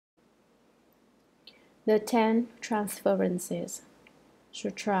The 10 Transferences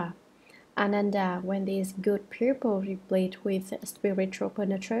Sutra. Ananda, when these good people, replete with spiritual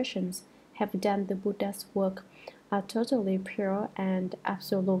penetrations, have done the Buddha's work, are totally pure and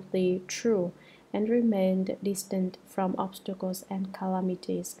absolutely true, and remain distant from obstacles and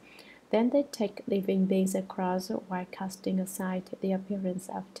calamities. Then they take living beings across while casting aside the appearance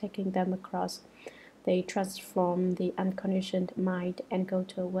of taking them across. They transform the unconditioned mind and go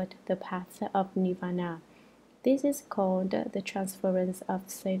toward the path of nirvana. This is called the transference of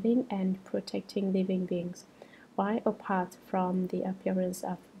saving and protecting living beings, while apart from the appearance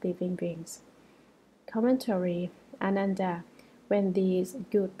of living beings. Commentary. Ananda. When these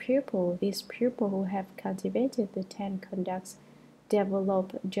good people, these people who have cultivated the 10 conducts,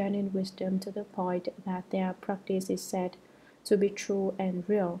 develop genuine wisdom to the point that their practice is said to be true and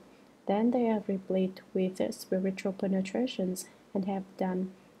real, then they are replete with spiritual penetrations and have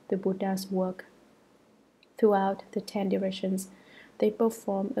done the Buddha's work. Throughout the 10 directions, they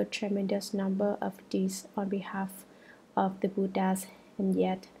perform a tremendous number of deeds on behalf of the Buddhas, and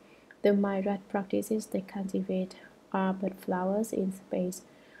yet the Myriad practices they cultivate are but flowers in space.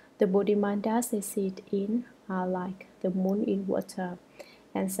 The Bodhimandas they sit in are like the moon in water,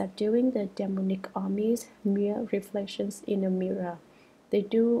 and subduing the demonic armies, mere reflections in a mirror. They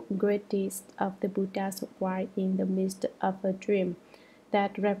do great deeds of the Buddhas while in the midst of a dream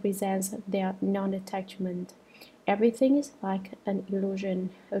that represents their non-attachment. Everything is like an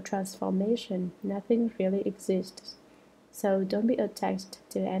illusion, a transformation. Nothing really exists. So don't be attached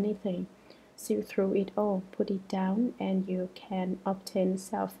to anything. See through it all, put it down, and you can obtain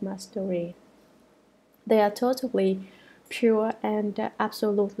self-mastery. They are totally pure and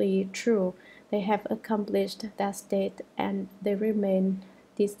absolutely true. They have accomplished that state and they remain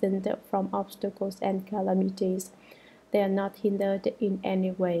distant from obstacles and calamities. They are not hindered in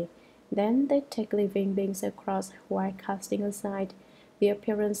any way. Then they take living beings across while casting aside the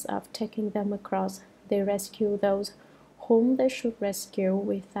appearance of taking them across. They rescue those whom they should rescue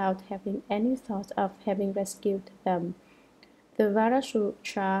without having any thought of having rescued them. The Vara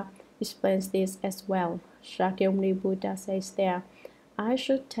Sutra explains this as well. Shakyamuni Buddha says there, I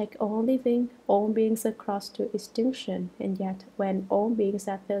should take all beings across to extinction, and yet when all beings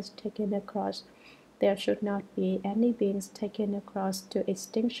are thus taken across, there should not be any beings taken across to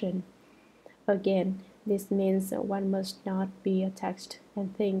extinction. Again, this means one must not be attached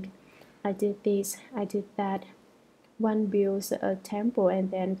and think, I did this, I did that. One builds a temple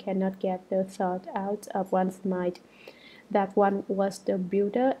and then cannot get the thought out of one's mind that one was the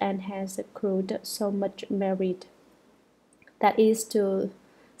builder and has accrued so much merit. That is to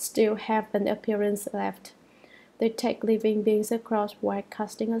still have an appearance left. They take living beings across while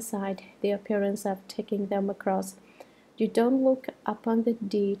casting aside the appearance of taking them across. You don't look upon the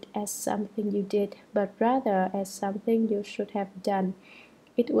deed as something you did, but rather as something you should have done.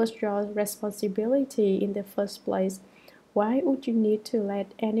 It was your responsibility in the first place. Why would you need to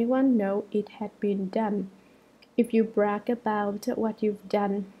let anyone know it had been done? If you brag about what you've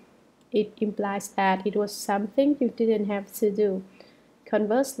done, it implies that it was something you didn't have to do.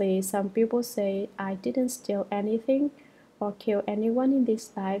 Conversely, some people say, I didn't steal anything or kill anyone in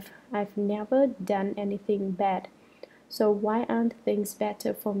this life. I've never done anything bad. So why aren't things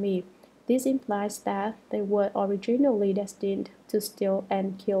better for me? This implies that they were originally destined to steal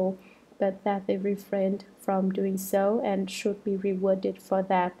and kill, but that they refrained from doing so and should be rewarded for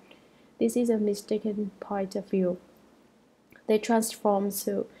that. This is a mistaken point of view. They transform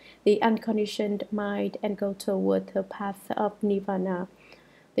to the unconditioned mind and go toward the path of nirvana.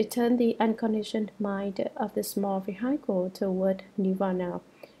 They turn the unconditioned mind of the small vehicle toward nirvana.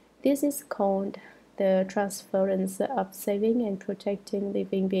 This is called the transference of saving and protecting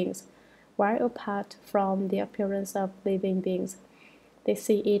living beings, while apart from the appearance of living beings. They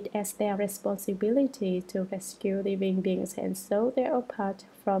see it as their responsibility to rescue living beings, and so they are apart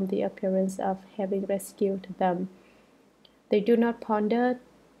from the appearance of having rescued them. They do not ponder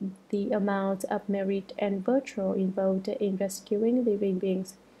the amount of merit and virtue involved in rescuing living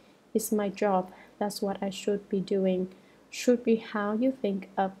beings. It's my job, that's what I should be doing, should be how you think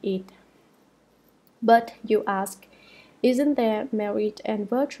of it. But you ask, isn't there merit and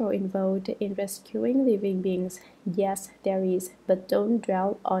virtue involved in rescuing living beings? Yes, there is, but don't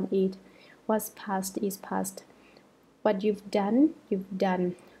dwell on it. What's past is past. What you've done, you've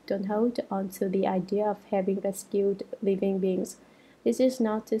done. Don't hold on to the idea of having rescued living beings. This is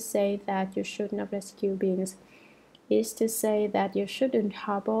not to say that you should not rescue beings. It is to say that you shouldn't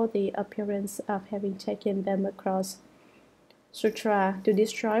harbor the appearance of having taken them across. Sutra, to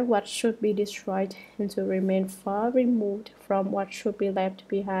destroy what should be destroyed and to remain far removed from what should be left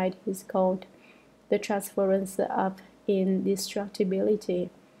behind, is called the transference of indestructibility.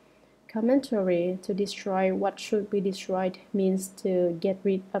 Commentary: to destroy what should be destroyed means to get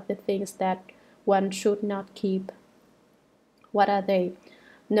rid of the things that one should not keep. What are they?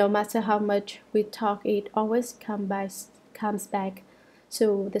 No matter how much we talk, it always comes back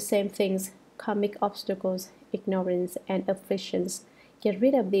to the same things: karmic obstacles, ignorance, and afflictions. Get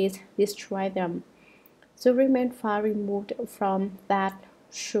rid of these, destroy them. To remain far removed from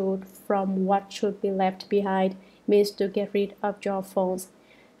what should be left behind means to get rid of your faults.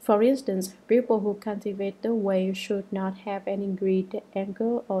 For instance, people who cultivate the way should not have any greed,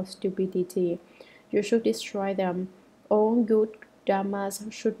 anger, or stupidity. You should destroy them. All good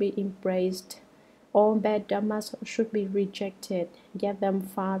dhammas should be embraced. All bad dhammas should be rejected. Get them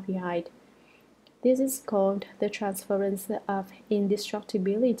far behind. This is called the transference of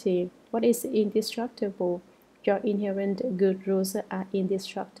indestructibility. What is indestructible? Your inherent good rules are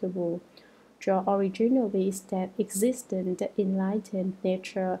indestructible. Your originally existent enlightened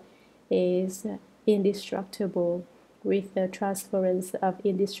nature is indestructible. With the transference of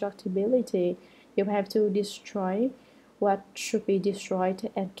indestructibility, you have to destroy what should be destroyed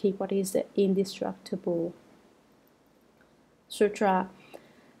and keep what is indestructible. Sutra.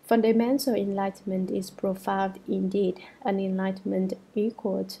 Fundamental enlightenment is profound indeed, an enlightenment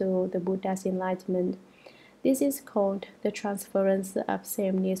equal to the Buddha's enlightenment. This is called the transference of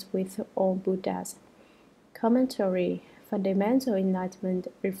sameness with all Buddhas. Commentary. Fundamental enlightenment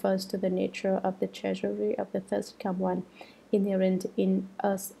refers to the nature of the treasury of the third come one inherent in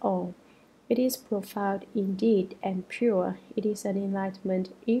us all. It is profound indeed and pure. It is an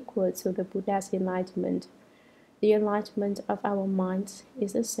enlightenment equal to the Buddha's enlightenment. The enlightenment of our minds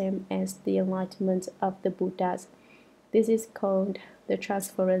is the same as the enlightenment of the Buddhas. This is called the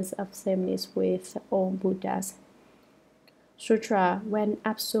transference of sameness with all Buddhas. Sutra. When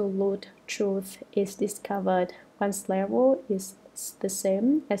absolute truth is discovered, one's level is the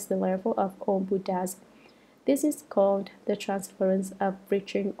same as the level of all Buddhas. This is called the transference of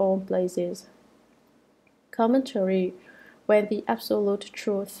reaching all places. Commentary. When the absolute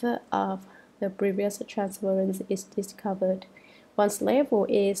truth of the previous transference is discovered, one's level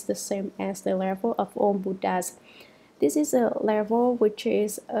is the same as the level of all Buddhas. This is a level which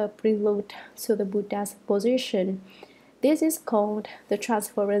is a prelude to the Buddha's position. This is called the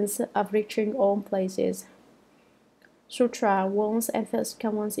transference of reaching all places. Sutra. Wants and thirst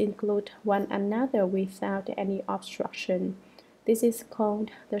come ones include one another without any obstruction. This is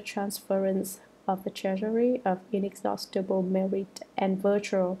called the transference of the treasury of inexhaustible merit and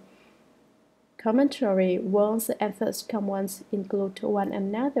virtue. Commentary. Wants and thirst come ones include one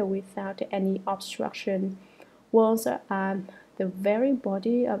another without any obstruction. Wants are the very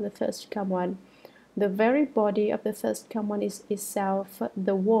body of the thirst come one. The very body of the thirst come one is itself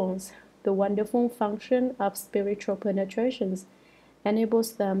the wants. The wonderful function of spiritual penetrations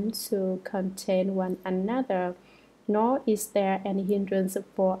enables them to contain one another, nor is there any hindrance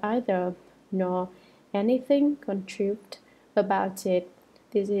for either, nor anything contrived about it.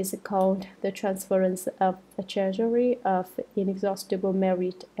 This is called the transference of the treasury of inexhaustible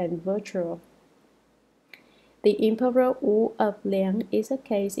merit and virtue. The Emperor Wu of Liang is a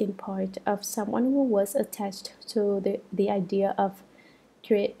case in point of someone who was attached to the idea of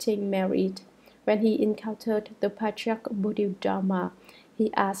creating merit. When he encountered the Patriarch Bodhidharma,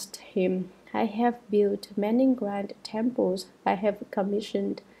 he asked him, I have built many grand temples. I have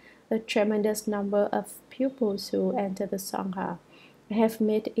commissioned a tremendous number of pupils who enter the Sangha. I have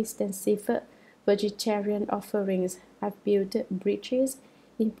made extensive vegetarian offerings. I've built bridges,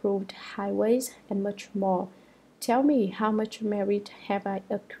 improved highways, and much more. Tell me, how much merit have I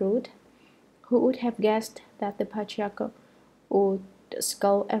accrued? Who would have guessed that the Patriarch would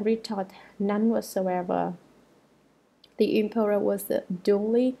scold and retort, none whatsoever? The emperor was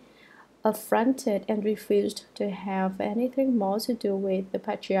duly affronted and refused to have anything more to do with the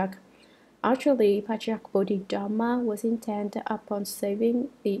Patriarch. Actually, Patriarch Bodhidharma was intent upon saving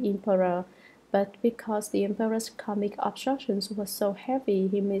the emperor, but because the emperor's karmic obstructions were so heavy,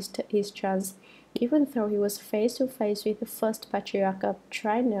 he missed his chance. Even though he was face to face with the first Patriarch of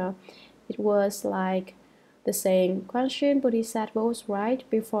China, it was like the saying, Quan Bodhisattva was right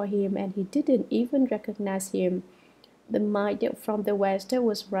before him and he didn't even recognize him. The mind from the West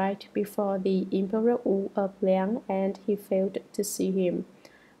was right before the Emperor Wu of Liang and he failed to see him.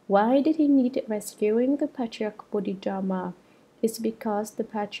 Why did he need rescuing the Patriarch Bodhidharma? It's because the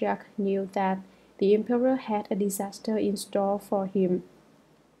Patriarch knew that the Emperor had a disaster in store for him.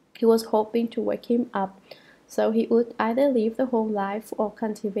 He was hoping to wake him up, so he would either live the whole life or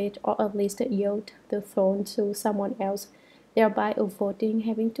cultivate or at least yield the throne to someone else, thereby avoiding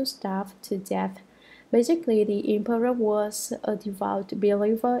having to starve to death. Basically, the emperor was a devout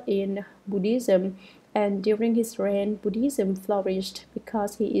believer in Buddhism, and during his reign, Buddhism flourished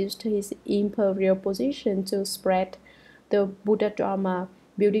because he used his imperial position to spread the Buddha Dharma,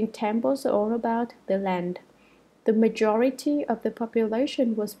 building temples all about the land. The majority of the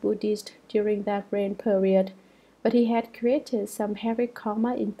population was Buddhist during that reign period, but he had created some heavy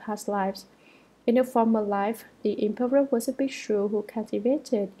karma in past lives. In a former life, the emperor was a bhikshu who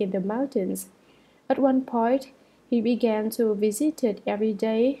cultivated in the mountains. At one point, he began to be visited every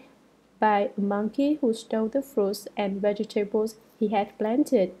day by a monkey who stole the fruits and vegetables he had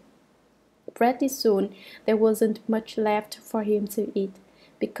planted. Pretty soon, there wasn't much left for him to eat.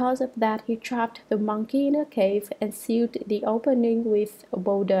 Because of that, he trapped the monkey in a cave and sealed the opening with a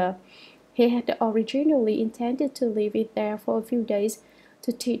boulder. He had originally intended to leave it there for a few days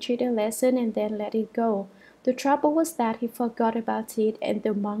to teach it a lesson and then let it go. The trouble was that he forgot about it and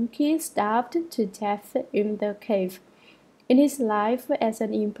the monkey starved to death in the cave. In his life as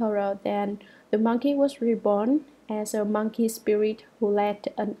an emperor, then, the monkey was reborn as a monkey spirit who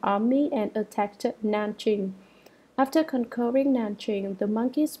led an army and attacked Nanjing. After conquering Nanjing, the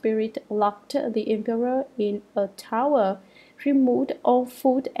monkey spirit locked the emperor in a tower, removed all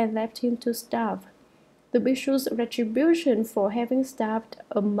food, and left him to starve. The bhikshu's retribution for having starved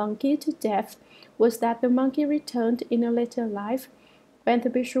a monkey to death was that the monkey returned in a later life when the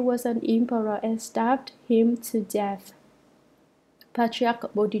bhikshu was an emperor and starved him to death.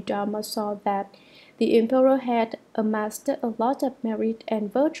 Patriarch Bodhidharma saw that the emperor had amassed a lot of merit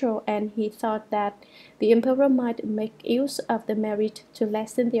and virtue, and he thought that the emperor might make use of the merit to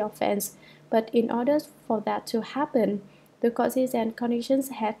lessen the offense. But in order for that to happen, the causes and conditions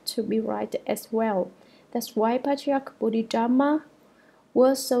had to be right as well. That's why Patriarch Bodhidharma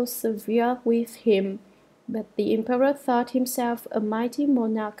was so severe with him. But the emperor thought himself a mighty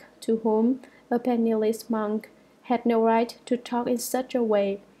monarch to whom a penniless monk had no right to talk in such a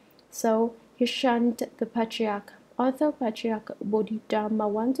way. So he shunned the patriarch. Although Patriarch Bodhidharma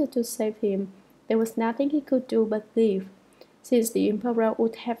wanted to save him, there was nothing he could do but leave, since the emperor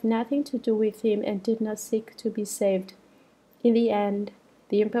would have nothing to do with him and did not seek to be saved. In the end,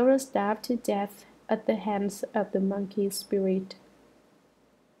 the emperor starved to death at the hands of the monkey spirit.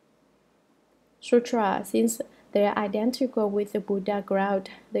 Sutra, since they are identical with the Buddha ground,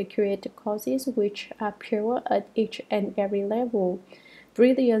 they create causes which are pure at each and every level.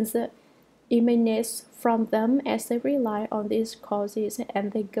 Brilliance emanates from them as they rely on these causes,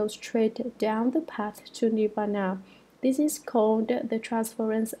 and they go straight down the path to Nirvana. This is called the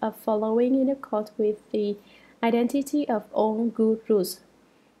transference of following in accord with the identity of all good rules.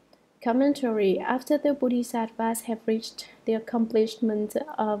 Commentary. After the Bodhisattvas have reached the accomplishment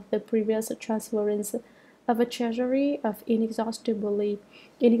of the previous transference of a treasury of inexhaustible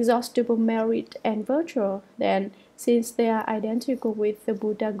merit and virtue, then, since they are identical with the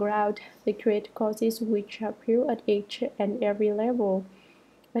Buddha ground, they create causes which are pure at each and every level.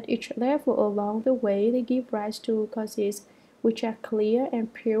 At each level along the way, they give rise to causes which are clear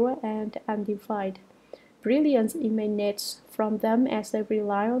and pure and undefiled. Brilliance emanates from them as they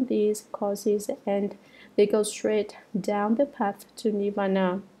rely on these causes, and they go straight down the path to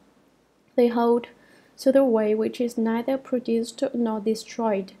Nirvana. They hold to the way which is neither produced nor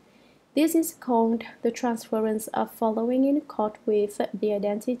destroyed. This is called the transference of following in accord with the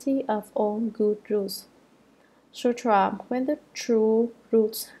identity of all good rules. Sutra. When the true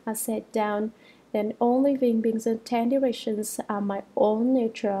roots are set down, then all living beings in 10 directions are my own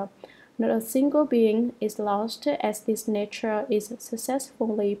nature. Not a single being is lost as this nature is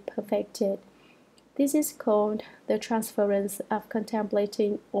successfully perfected. This is called the transference of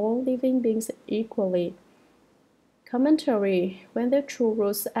contemplating all living beings equally. Commentary. When the true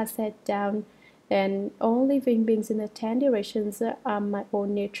rules are set down, then all living beings in the 10 directions are my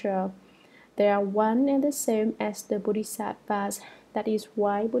own nature. They are one and the same as the Bodhisattvas. That is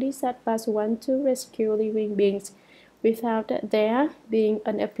why Bodhisattvas want to rescue living beings without there being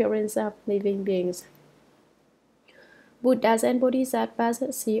an appearance of living beings. Buddhas and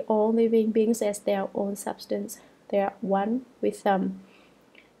Bodhisattvas see all living beings as their own substance. They are one with them.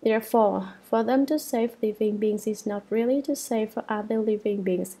 Therefore, for them to save living beings is not really to save other living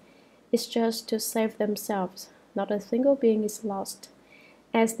beings. It's just to save themselves. Not a single being is lost.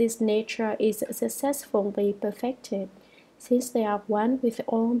 As this nature is successfully perfected, since they are one with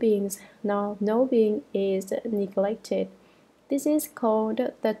all beings, now no being is neglected. This is called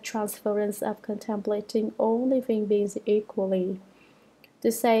the transference of contemplating all living beings equally.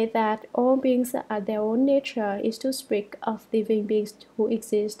 To say that all beings are their own nature is to speak of living beings who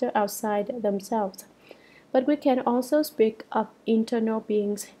exist outside themselves. But we can also speak of internal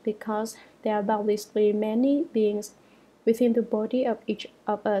beings because there are boundlessly many beings within the body of each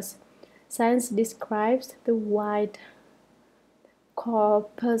of us. Science describes the white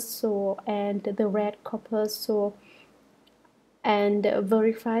corpuscle and the red corpuscle and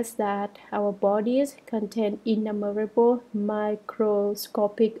verifies that our bodies contain innumerable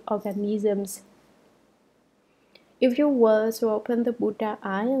microscopic organisms. If you were to open the Buddha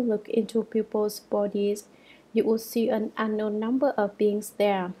eye and look into people's bodies, you would see an unknown number of beings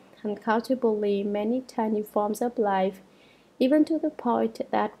there, uncountably many tiny forms of life, even to the point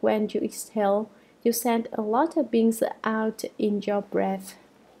that when you exhale, you send a lot of beings out in your breath.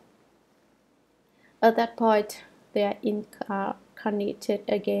 At that point, they are incarnated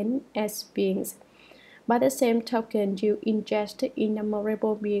again as beings. By the same token, you ingest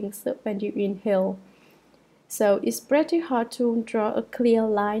innumerable beings when you inhale. So it's pretty hard to draw a clear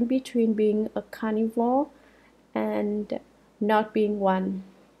line between being a carnivore and not being one.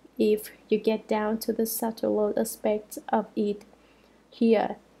 If you get down to the subtler aspects of it,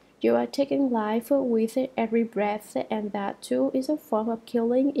 here you are taking life with every breath, and that too is a form of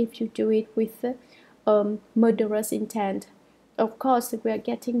killing if you do it with murderous intent. Of course, we are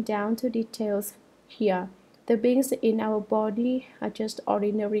getting down to details here. The beings in our body are just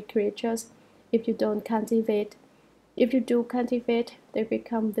ordinary creatures if you don't cultivate. If you do cultivate, they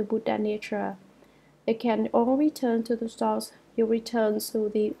become the Buddha nature. They can all return to the source. You return to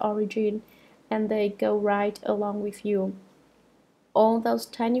the origin, and they go right along with you. All those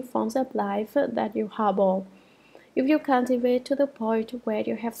tiny forms of life that you harbor. If you cultivate to the point where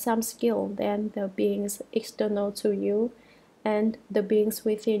you have some skill, then the beings external to you and the beings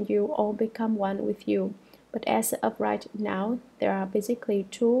within you all become one with you. But as of right now, there are basically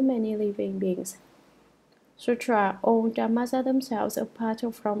too many living beings. Sutra, all dhammas are themselves apart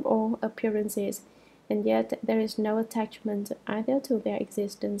from all appearances, and yet there is no attachment either to their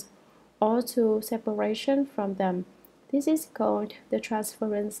existence or to separation from them. This is called the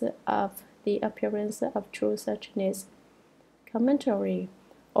transference of the appearance of true suchness. Commentary.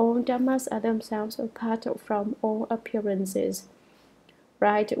 All dhammas are themselves apart from all appearances.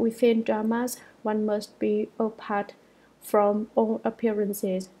 Right within dhammas, one must be apart from all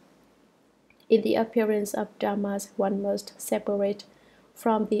appearances. In the appearance of dhammas, one must separate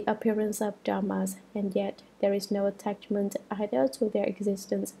from the appearance of dhammas, and yet there is no attachment either to their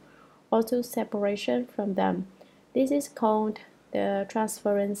existence or to separation from them. This is called the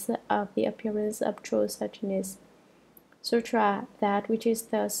transference of the appearance of true suchness. Sutra, that which is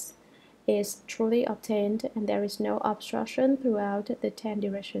thus is truly obtained, and there is no obstruction throughout the 10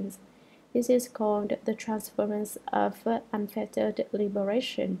 directions. This is called the transference of unfettered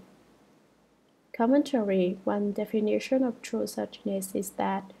liberation. Commentary. One definition of true suchness is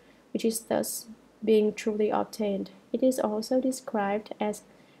that which is thus being truly obtained. It is also described as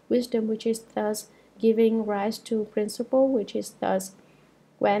wisdom which is thus giving rise to principle which is thus.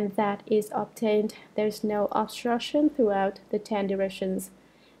 When that is obtained, there is no obstruction throughout the 10 directions.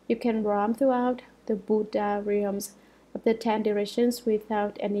 You can roam throughout the Buddha realms of the 10 directions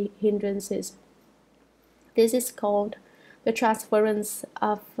without any hindrances. This is called the transference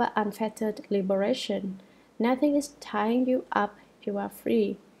of unfettered liberation. Nothing is tying you up, you are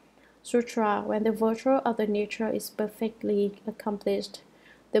free. Sutra, when the virtue of the nature is perfectly accomplished,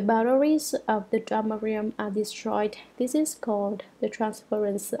 the boundaries of the Dhamma realm are destroyed. This is called the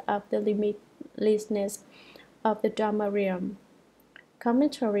transference of the limitlessness of the Dhamma realm.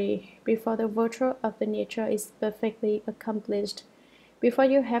 Commentary. Before the virtue of the nature is perfectly accomplished, before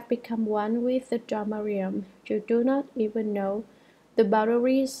you have become one with the Dhamma realm, you do not even know the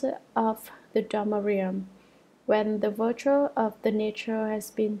boundaries of the Dhamma realm. When the virtue of the nature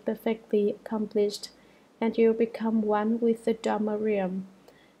has been perfectly accomplished, and you become one with the Dhamma realm,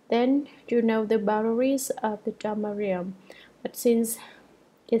 then you know the boundaries of the Dhamma realm. But since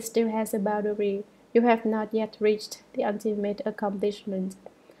it still has a boundary, you have not yet reached the ultimate accomplishment.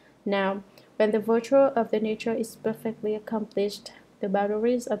 Now, when the virtue of the nature is perfectly accomplished, the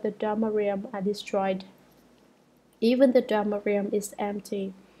boundaries of the Dhamma realm are destroyed. Even the Dhamma realm is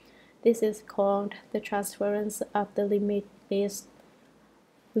empty. This is called the transference of the limitlessness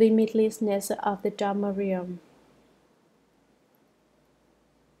of the Dhamma realm.